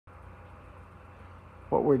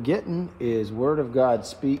What we're getting is Word of God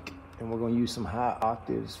Speak, and we're going to use some high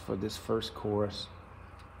octaves for this first chorus.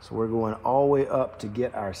 So we're going all the way up to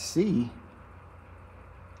get our C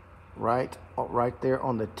right there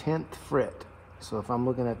on the 10th fret. So if I'm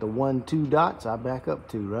looking at the 1, 2 dots, I back up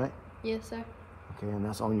 2, right? Yes, sir. Okay, and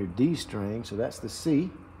that's on your D string, so that's the C.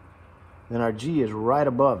 Then our G is right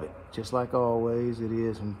above it, just like always it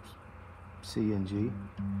is in C and G.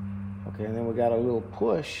 Okay, and then we got a little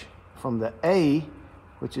push from the A,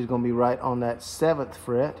 which is going to be right on that 7th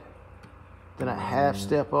fret. Then a half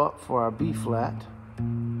step up for our B flat.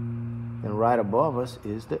 Then right above us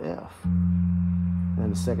is the F.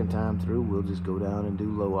 And the second time through, we'll just go down and do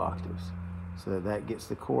low octaves. So that gets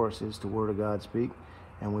the choruses to Word of God Speak.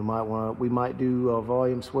 And we might do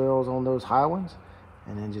volume swells on those high ones,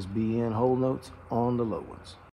 and then just be in whole notes on the low ones.